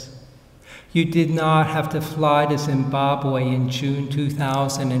persists. You did not have to fly to Zimbabwe in June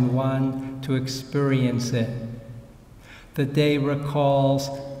 2001 to experience it. The day recalls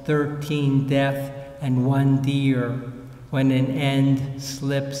 13 death and 1 deer when an end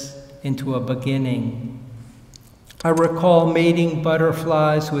slips into a beginning. I recall mating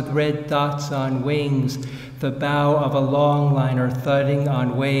butterflies with red dots on wings, the bow of a longliner thudding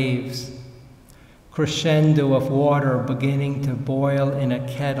on waves, crescendo of water beginning to boil in a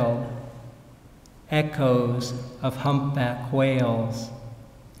kettle, echoes of humpback whales.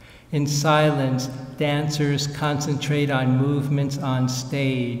 In silence, dancers concentrate on movements on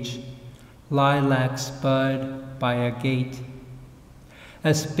stage, lilacs bud by a gate.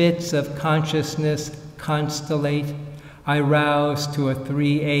 As bits of consciousness constellate, I rouse to a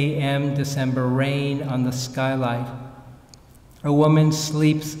 3 a.m. December rain on the skylight. A woman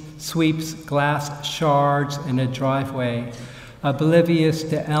sweeps glass shards in a driveway, oblivious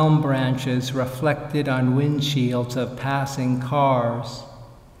to elm branches reflected on windshields of passing cars.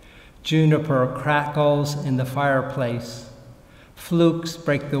 Juniper crackles in the fireplace. Flukes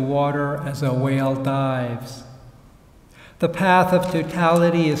break the water as a whale dives. The path of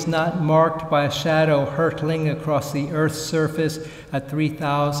totality is not marked by a shadow hurtling across the Earth's surface at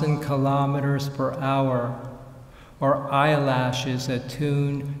 3,000 kilometers per hour, or eyelashes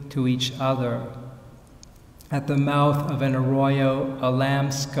attuned to each other. At the mouth of an arroyo, a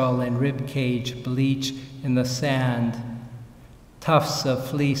lamb skull and rib cage bleach in the sand. Tufts of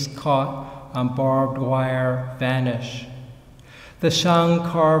fleece caught on barbed wire vanish. The Shang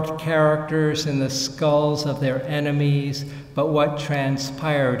carved characters in the skulls of their enemies, but what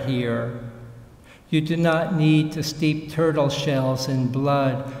transpired here? You do not need to steep turtle shells in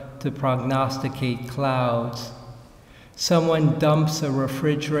blood to prognosticate clouds. Someone dumps a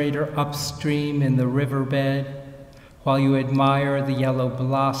refrigerator upstream in the riverbed while you admire the yellow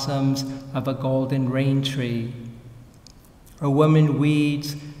blossoms of a golden rain tree. A woman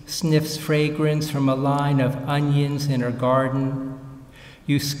weeds, sniffs fragrance from a line of onions in her garden.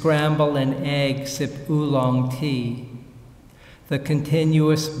 You scramble an egg, sip oolong tea. The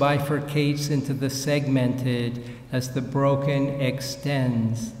continuous bifurcates into the segmented as the broken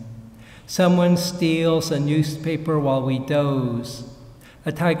extends. Someone steals a newspaper while we doze.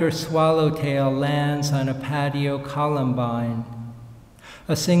 A tiger swallowtail lands on a patio columbine.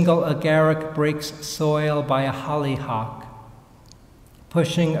 A single agaric breaks soil by a hollyhock.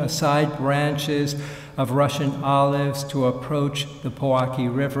 Pushing aside branches of Russian olives to approach the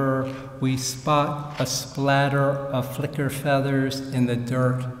Powaki River, we spot a splatter of flicker feathers in the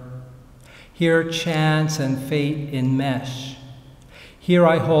dirt. Here chance and fate enmesh. Here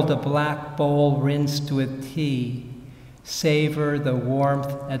I hold a black bowl rinsed with tea, savor the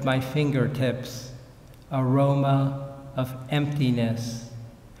warmth at my fingertips, aroma of emptiness.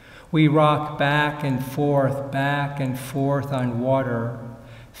 We rock back and forth on water.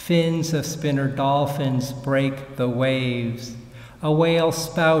 Fins of spinner dolphins break the waves. A whale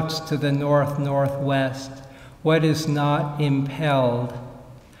spouts to the north-northwest. What is not impelled?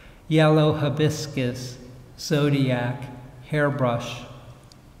 Yellow hibiscus, zodiac, hairbrush.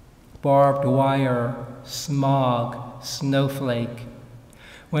 Barbed wire, smog, snowflake.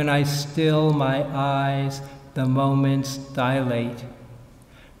 When I still my eyes, the moments dilate.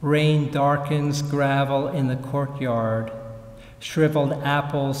 Rain darkens gravel in the courtyard. Shriveled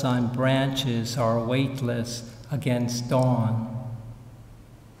apples on branches are weightless against dawn.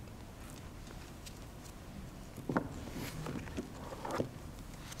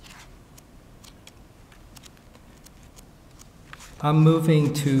 I'm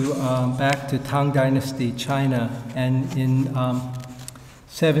moving to back to Tang Dynasty, China, and in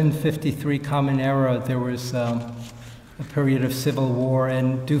 753 Common Era, there was a period of civil war,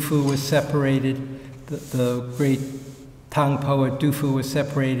 and Du Fu was separated. The great Tang poet Du Fu was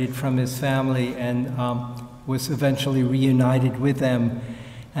separated from his family and was eventually reunited with them.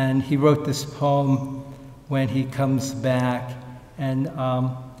 And he wrote this poem when he comes back, and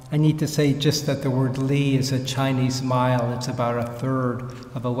I need to say just that the word li is a Chinese mile. It's about a third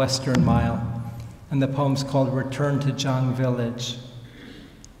of a Western mile. And the poem's called Return to Zhang Village.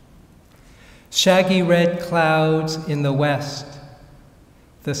 Shaggy red clouds in the west.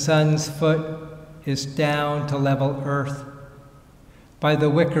 The sun's foot is down to level earth. By the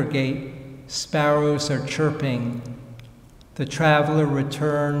wicker gate, sparrows are chirping. The traveler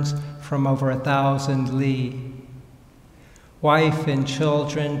returns from over 1,000 li. Wife and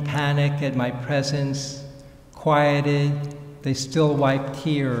children panic at my presence. Quieted, they still wipe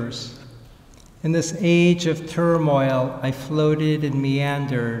tears. In this age of turmoil, I floated and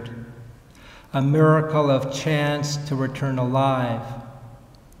meandered. A miracle of chance to return alive.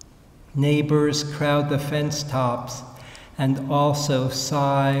 Neighbors crowd the fence tops and also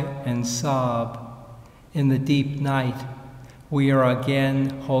sigh and sob. In the deep night, we are again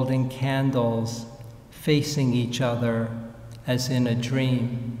holding candles, facing each other as in a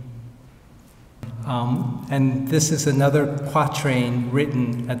dream. And this is another quatrain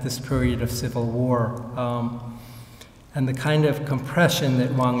written at this period of civil war. And the kind of compression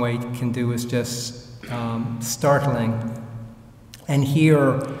that Wang Wei can do is just startling. And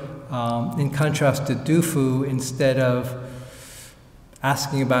here, in contrast to Du Fu, instead of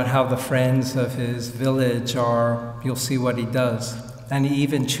asking about how the friends of his village are, you'll see what he does. And he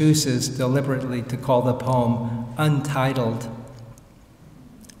even chooses deliberately to call the poem Untitled.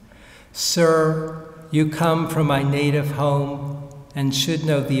 Sir, you come from my native home and should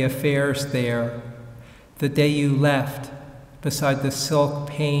know the affairs there. The day you left, beside the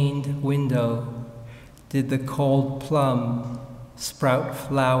silk-paned window, did the cold plum sprout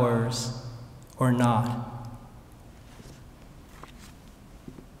flowers or not?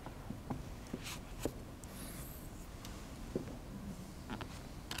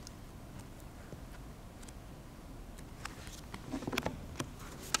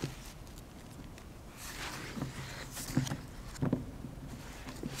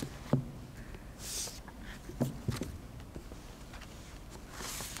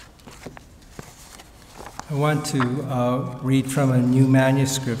 I want to read from a new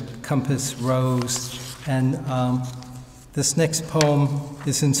manuscript, Compass Rose, and this next poem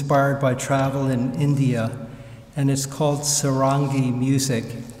is inspired by travel in India, and it's called Sarangi Music.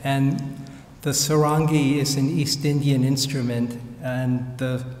 And the sarangi is an East Indian instrument, and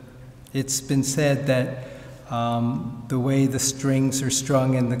it's been said that the way the strings are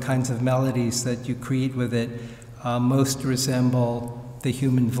strung and the kinds of melodies that you create with it most resemble the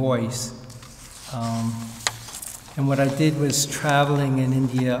human voice. And what I did was, traveling in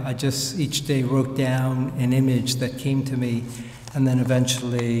India, I just each day wrote down an image that came to me, and then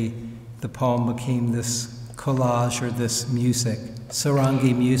eventually the poem became this collage, or this music,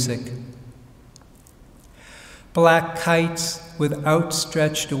 Sarangi music. Black kites with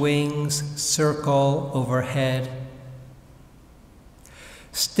outstretched wings circle overhead,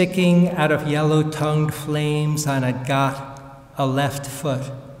 sticking out of yellow-tongued flames on a ghat, a left foot.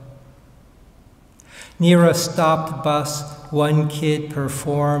 Near a stopped bus, one kid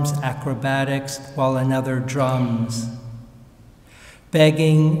performs acrobatics while another drums.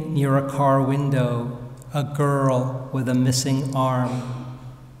 Begging near a car window, a girl with a missing arm.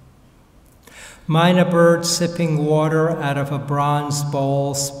 Mynah bird sipping water out of a bronze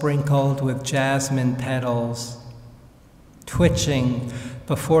bowl sprinkled with jasmine petals, twitching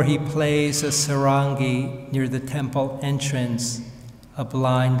before he plays a sarangi near the temple entrance, a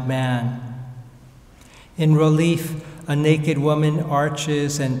blind man. In relief, a naked woman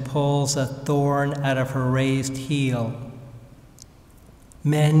arches and pulls a thorn out of her raised heel.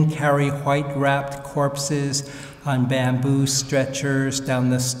 Men carry white-wrapped corpses on bamboo stretchers down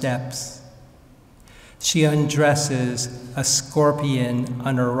the steps. She undresses a scorpion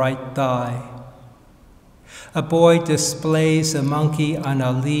on her right thigh. A boy displays a monkey on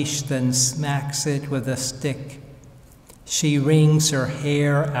a leash, then smacks it with a stick. She wrings her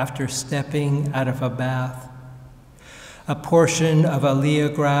hair after stepping out of a bath. A portion of a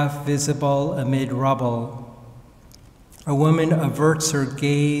leograph visible amid rubble. A woman averts her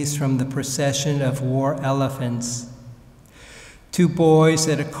gaze from the procession of war elephants. Two boys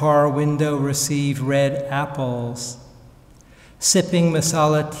at a car window receive red apples. Sipping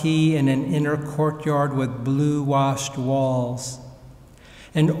masala tea in an inner courtyard with blue-washed walls.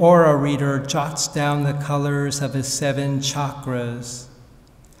 An aura reader jots down the colors of his 7 chakras.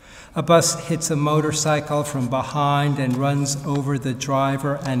 A bus hits a motorcycle from behind and runs over the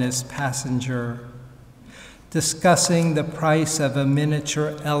driver and his passenger, discussing the price of a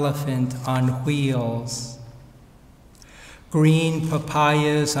miniature elephant on wheels. Green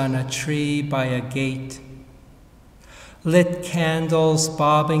papayas on a tree by a gate. Lit candles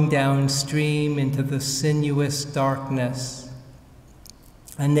bobbing downstream into the sinuous darkness.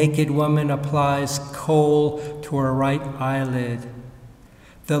 A naked woman applies kohl to her right eyelid.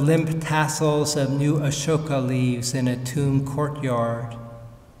 The limp tassels of new ashoka leaves in a tomb courtyard.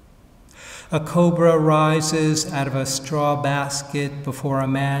 A cobra rises out of a straw basket before a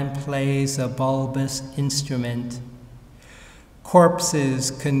man plays a bulbous instrument.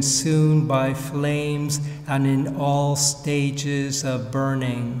 Corpses consumed by flames and in all stages of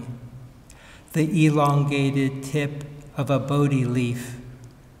burning. The elongated tip of a bodhi leaf.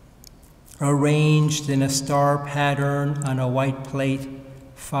 Arranged in a star pattern on a white plate,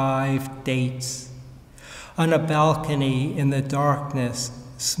 5 dates. On a balcony in the darkness,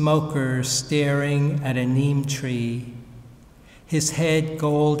 smokers staring at a neem tree. His head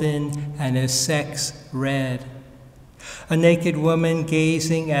golden and his sex red. A naked woman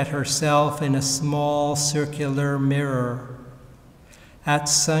gazing at herself in a small circular mirror. At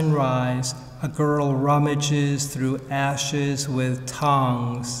sunrise, a girl rummages through ashes with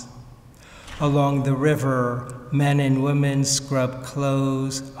tongs. Along the river, men and women scrub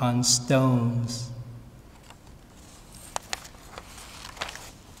clothes on stones.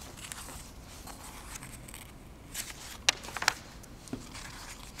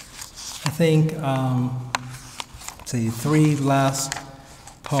 I think, say 3 last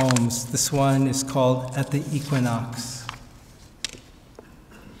poems. This one is called At the Equinox.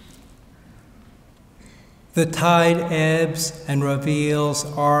 The tide ebbs and reveals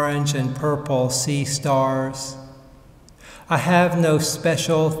orange and purple sea stars. I have no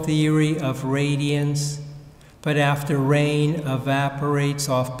special theory of radiance, but after rain evaporates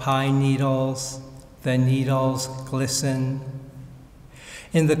off pine needles, the needles glisten.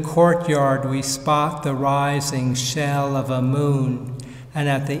 In the courtyard, we spot the rising shell of a moon, and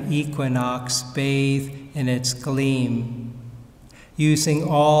at the equinox bathe in its gleam. Using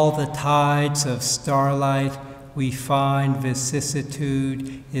all the tides of starlight, we find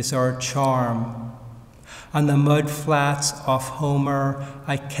vicissitude is our charm. On the mud flats off Homer,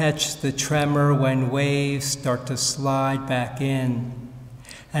 I catch the tremor when waves start to slide back in.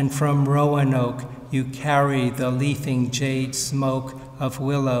 And from Roanoke, you carry the leafing jade smoke of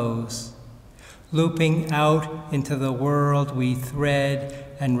willows. Looping out into the world, we thread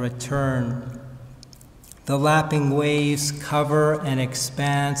and return. The lapping waves cover an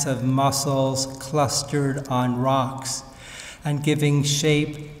expanse of muscles clustered on rocks and giving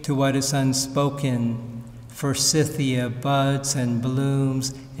shape to what is unspoken. Forsythia buds and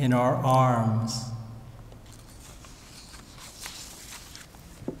blooms in our arms.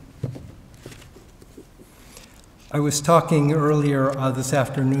 I was talking earlier this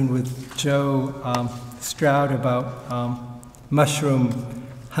afternoon with Joe Stroud about mushroom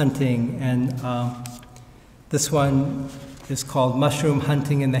hunting, and this one is called Mushroom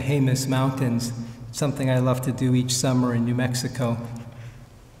Hunting in the Jemez Mountains, something I love to do each summer in New Mexico.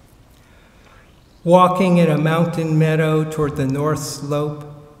 Walking in a mountain meadow toward the north slope,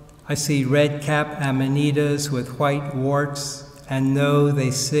 I see red-cap amanitas with white warts and know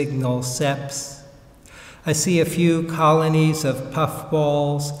they signal seps. I see a few colonies of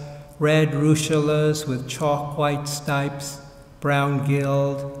puffballs, red ruchulas with chalk-white stipes, brown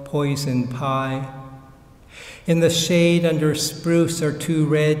gill, poison pie. In the shade under spruce are two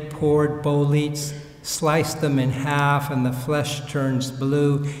red poured boletes. Slice them in half and the flesh turns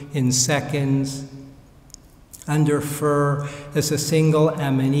blue in seconds. Under fur is a single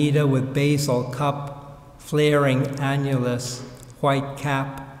amanita with basal cup, flaring annulus, white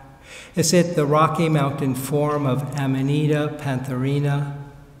cap. Is it the Rocky Mountain form of Amanita pantherina?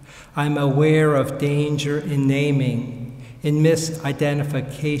 I'm aware of danger in naming, in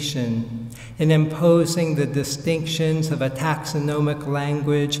misidentification, in imposing the distinctions of a taxonomic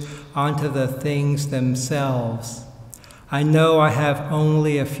language onto the things themselves. I know I have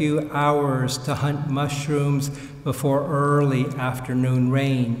only a few hours to hunt mushrooms before early afternoon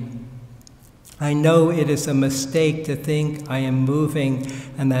rain. I know it is a mistake to think I am moving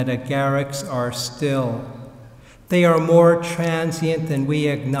and that agarics are still. They are more transient than we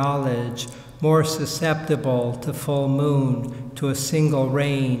acknowledge, more susceptible to full moon, to a single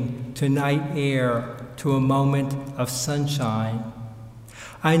rain, to night air, to a moment of sunshine.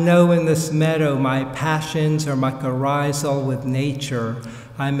 I know in this meadow my passions are mycorrhizal with nature.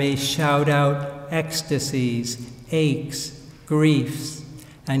 I may shout out ecstasies, aches, griefs,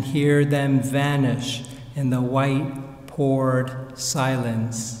 and hear them vanish in the white poured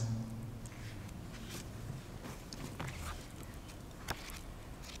silence.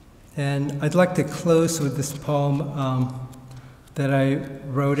 And I'd like to close with this poem that I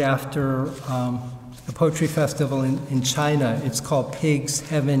wrote after a poetry festival in China. It's called Pig's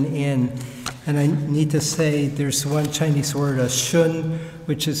Heaven Inn. And I need to say there's one Chinese word, a shun,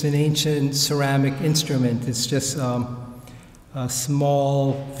 which is an ancient ceramic instrument. It's just a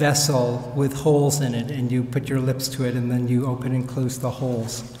small vessel with holes in it, and you put your lips to it, and then you open and close the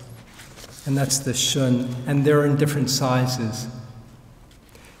holes. And that's the shun. And they're in different sizes.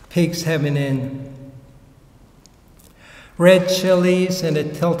 Pig's Heaven Inn. Red chilies in a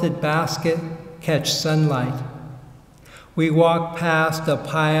tilted basket catch sunlight. We walk past a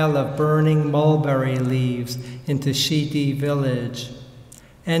pile of burning mulberry leaves into Shidi village.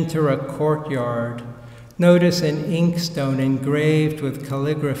 Enter a courtyard. Notice an inkstone engraved with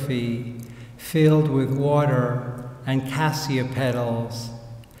calligraphy, filled with water and cassia petals.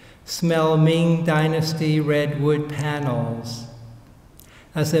 Smell Ming Dynasty redwood panels.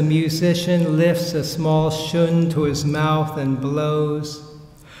 As a musician lifts a small shun to his mouth and blows,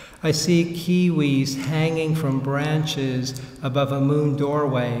 I see kiwis hanging from branches above a moon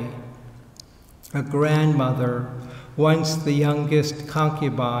doorway. A grandmother, once the youngest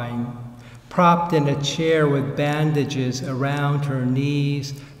concubine, propped in a chair with bandages around her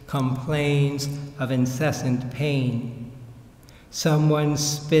knees, complains of incessant pain. Someone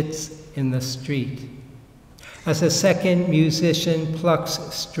spits in the street. As a second musician plucks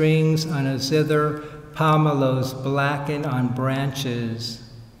strings on a zither, pomelos blacken on branches.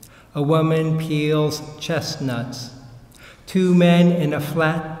 A woman peels chestnuts. Two men in a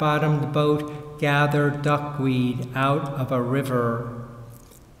flat-bottomed boat gather duckweed out of a river.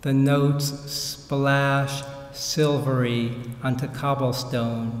 The notes splash silvery onto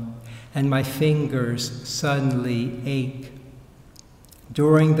cobblestone, and my fingers suddenly ache.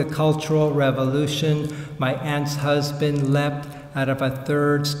 During the Cultural Revolution, my aunt's husband leapt out of a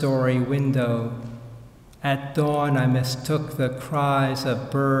third-story window. At dawn, I mistook the cries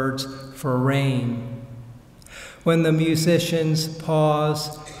of birds for rain. When the musicians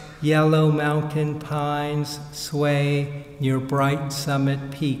pause, yellow mountain pines sway near Bright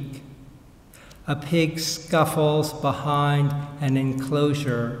Summit Peak. A pig scuffles behind an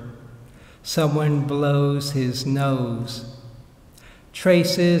enclosure. Someone blows his nose.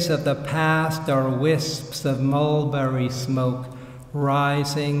 Traces of the past are wisps of mulberry smoke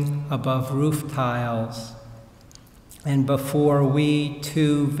rising above roof tiles. And before we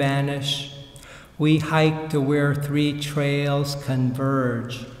too vanish, we hike to where 3 trails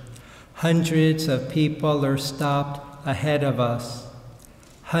converge. Hundreds of people are stopped ahead of us.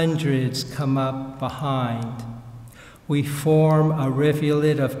 Hundreds come up behind. We form a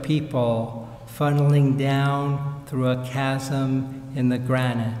rivulet of people funneling down through a chasm in the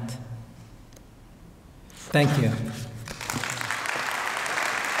granite. Thank you.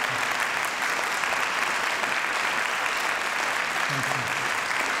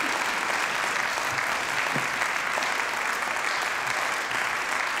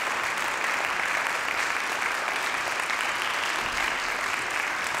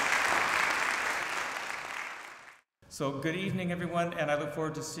 So good evening, everyone, and I look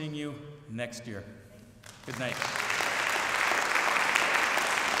forward to seeing you next year. Good night.